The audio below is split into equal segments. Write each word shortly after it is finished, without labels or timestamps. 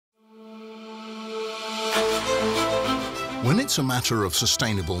When it's a matter of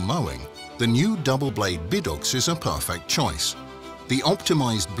sustainable mowing, the new double-blade biduxX is a perfect choice. The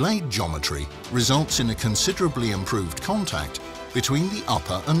optimized blade geometry results in a considerably improved contact between the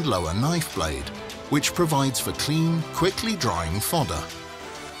upper and lower knife blade, which provides for clean, quickly drying fodder.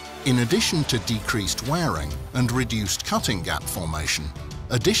 In addition to decreased wearing and reduced cutting gap formation,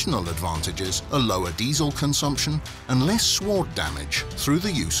 additional advantages are lower diesel consumption and less sward damage through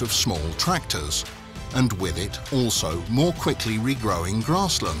the use of small tractors, and with it also more quickly regrowing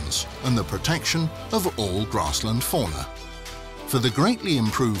grasslands and the protection of all grassland fauna. For the greatly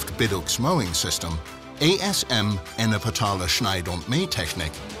improved biduxX mowing system, ESM Ennepetaler Schneid und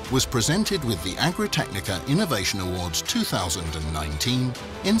Mähtechnik was presented with the Agritechnica Innovation Awards 2019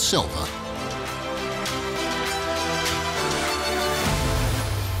 in silver.